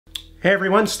Hey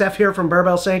everyone, Steph here from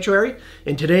Barbell Sanctuary.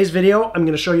 In today's video, I'm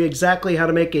going to show you exactly how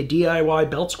to make a DIY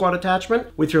belt squat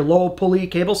attachment with your low pulley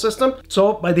cable system.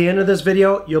 So by the end of this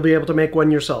video, you'll be able to make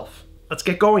one yourself. Let's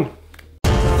get going.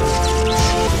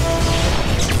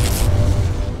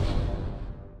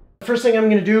 The first thing I'm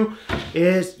going to do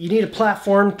is you need a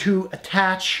platform to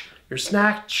attach your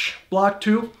Snatch Block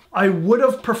to. I would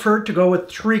have preferred to go with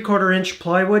 3/4 inch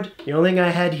plywood. The only thing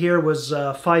I had here was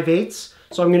 5/8.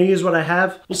 So I'm going to use what I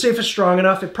have. We'll see if it's strong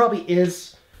enough. It probably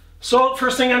is. So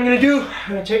first thing I'm going to do,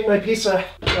 I'm going to take my piece of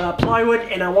plywood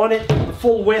and I want it the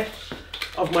full width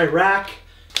of my rack.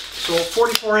 So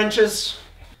 44 inches.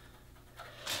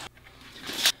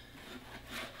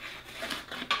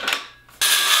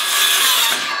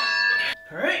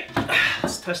 All right,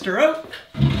 let's test her out.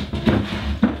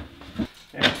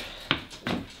 There.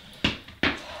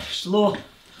 Just a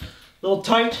little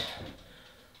tight,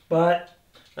 but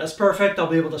that's perfect. I'll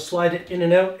be able to slide it in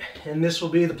and out, and this will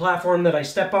be the platform that I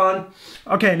step on.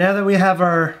 Okay, now that we have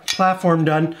our platform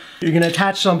done, you're going to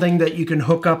attach something that you can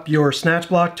hook up your Snatch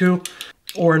Block to,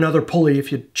 or another pulley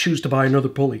if you choose to buy another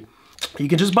pulley. You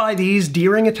can just buy these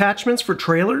D-ring attachments for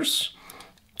trailers.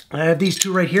 I have these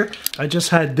two right here. I just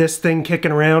had this thing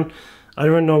kicking around. I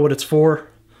don't know what it's for,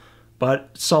 but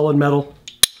solid metal.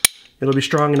 It'll be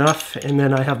strong enough. And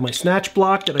then I have my Snatch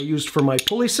Block that I used for my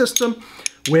pulley system,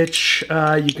 which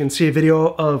you can see a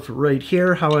video of right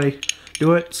here, how I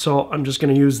do it. So I'm just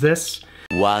going to use this.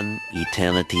 One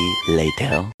eternity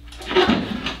later.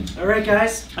 All right,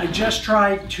 guys, I just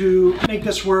tried to make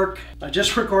this work. I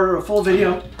just recorded a full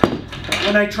video. But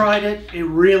when I tried it, it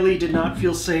really did not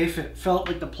feel safe. It felt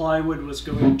like the plywood was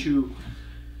going to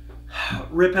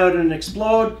rip out and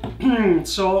explode.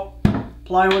 So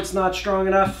plywood's not strong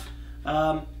enough.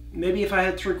 Maybe if I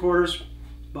had 3/4,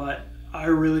 but I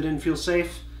really didn't feel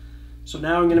safe. So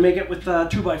now I'm going to make it with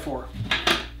 2x4.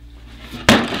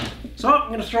 So I'm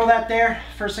going to throw that there.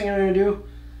 First thing I'm going to do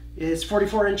is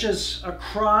 44 inches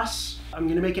across. I'm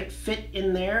going to make it fit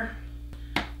in there.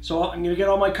 So I'm going to get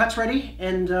all my cuts ready,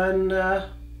 and then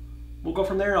we'll go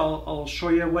from there. I'll show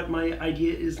you what my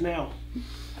idea is now.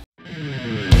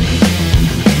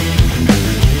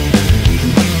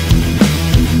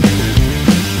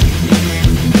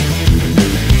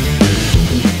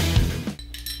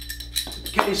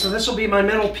 Okay, so this will be my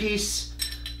middle piece.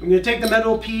 I'm going to take the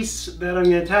middle piece that I'm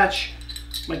going to attach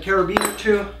my carabiner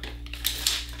to.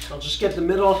 I'll just get the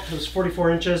middle. It was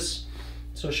 44 inches,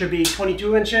 so it should be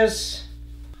 22 inches.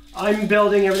 I'm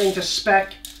building everything to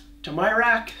spec to my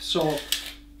rack, so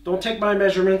don't take my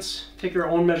measurements. Take your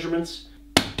own measurements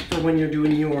for when you're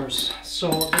doing yours.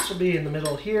 So this will be in the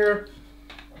middle here.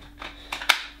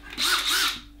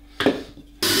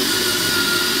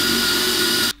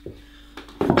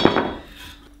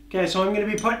 Okay, so I'm going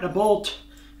to be putting a bolt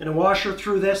and a washer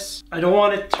through this. I don't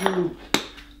want it to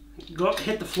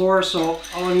hit the floor, so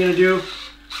all I'm going to do,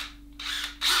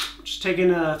 just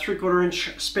taking a 3/4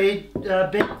 inch spade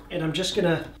bit, and I'm just going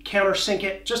to countersink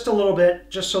it just a little bit,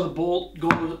 just so the bolt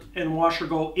and washer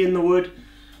go in the wood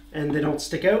and they don't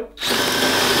stick out.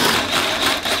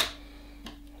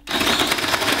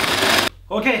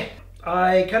 Okay,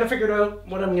 I kind of figured out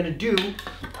what I'm going to do.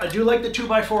 I do like the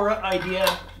 2x4 idea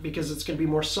because it's going to be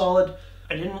more solid.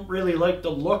 I didn't really like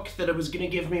the look that it was going to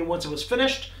give me once it was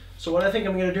finished. So what I think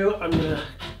I'm going to do, I'm going to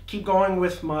keep going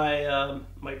with my,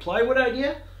 my plywood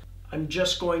idea. I'm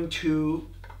just going to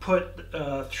put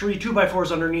 3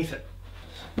 2x4s underneath it.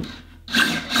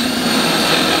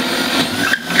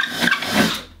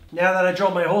 Now that I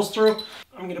drilled my holes through,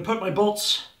 I'm going to put my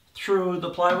bolts through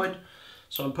the plywood.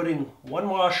 So I'm putting one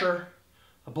washer,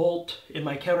 a bolt in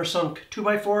my countersunk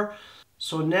 2x4.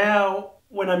 So now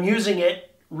when I'm using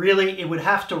it, really it would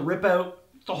have to rip out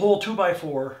the whole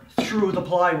 2x4 through the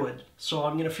plywood. So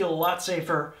I'm going to feel a lot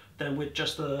safer than with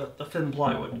just the thin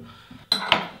plywood.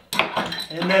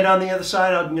 And then on the other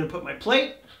side, I'm going to put my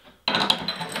plate,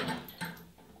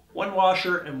 one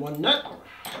washer and one nut.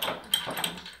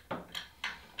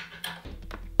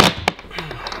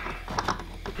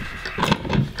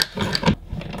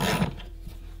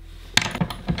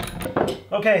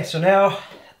 Okay, so now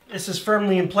this is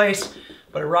firmly in place,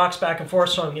 but it rocks back and forth,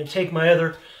 so I'm going to take my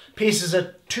other pieces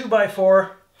of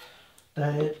 2x4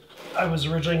 that I was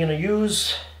originally going to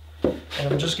use, and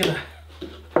I'm just going to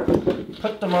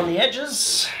put them on the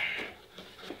edges.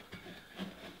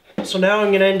 So now I'm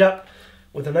going to end up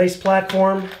with a nice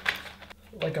platform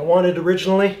like I wanted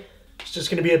originally. It's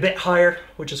just going to be a bit higher,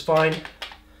 which is fine,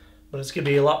 but it's going to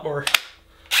be a lot more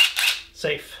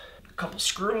safe. A couple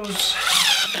screws.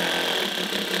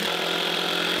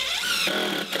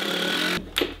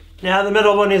 Now the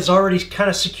middle one is already kind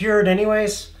of secured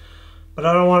anyways, but but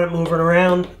I don't want it moving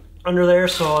around under there,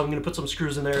 so I'm going to put some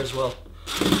screws in there as well.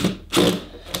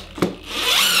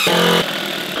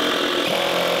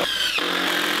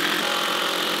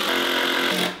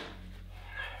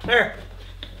 There.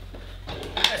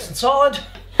 Nice and solid.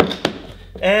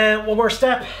 And one more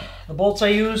step. The bolts I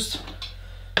used,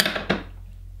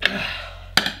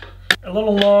 a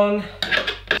little long,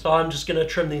 so I'm just going to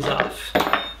trim these off.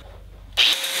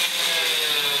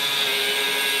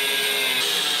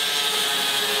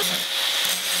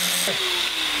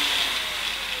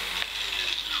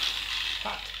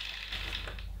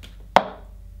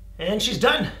 And she's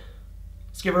done.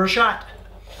 Let's give her a shot.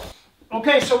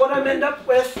 Okay, so what I'm end up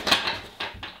with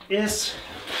is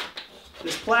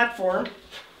this platform,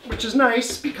 which is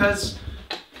nice because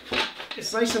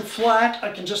it's nice and flat.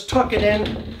 I can just tuck it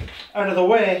in out of the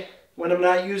way when I'm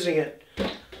not using it.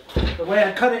 The way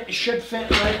I cut it, it should fit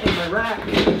right in my rack.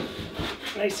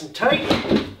 Nice and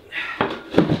tight.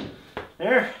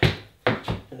 There.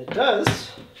 And it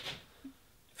does.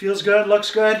 Feels good,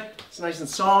 looks good. It's nice and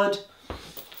solid.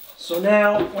 So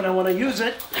now, when I want to use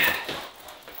it,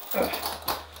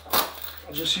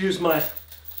 I'll just use my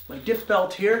dip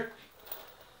belt here.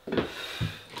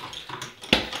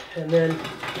 And then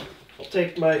I'll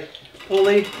take my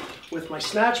pulley with my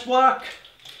snatch block.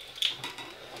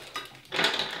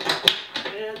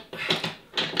 And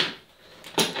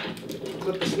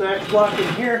put the snatch block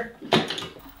in here.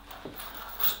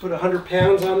 Just put 100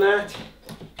 pounds on that.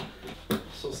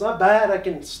 So it's not bad. I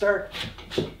can start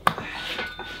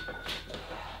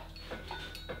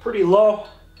pretty low.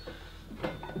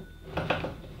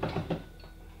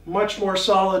 Much more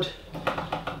solid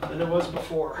than it was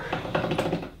before.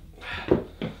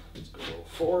 Let's go a little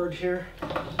forward here.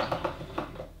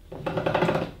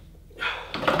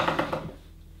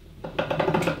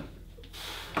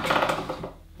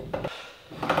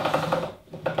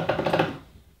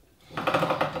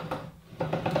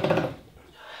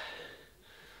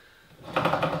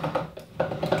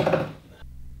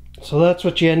 So that's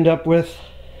what you end up with.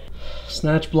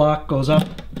 Snatch block goes up.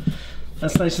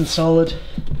 That's nice and solid.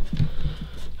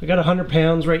 I got 100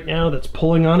 pounds right now that's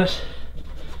pulling on it.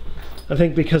 I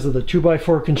think because of the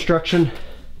 2x4 construction,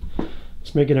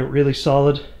 it's making it really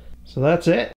solid. So that's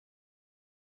it.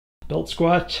 Belt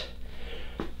squat,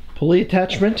 pulley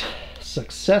attachment,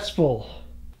 successful.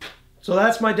 So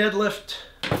that's my deadlift.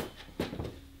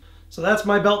 So that's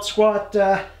my belt squat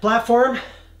platform.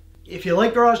 If you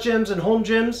like garage gyms and home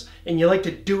gyms and you like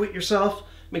to do it yourself,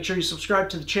 make sure you subscribe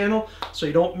to the channel so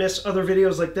you don't miss other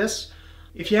videos like this.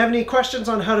 If you have any questions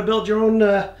on how to build your own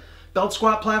belt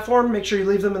squat platform, make sure you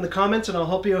leave them in the comments and I'll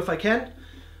help you if I can.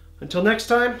 Until next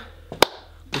time,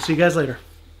 we'll see you guys later.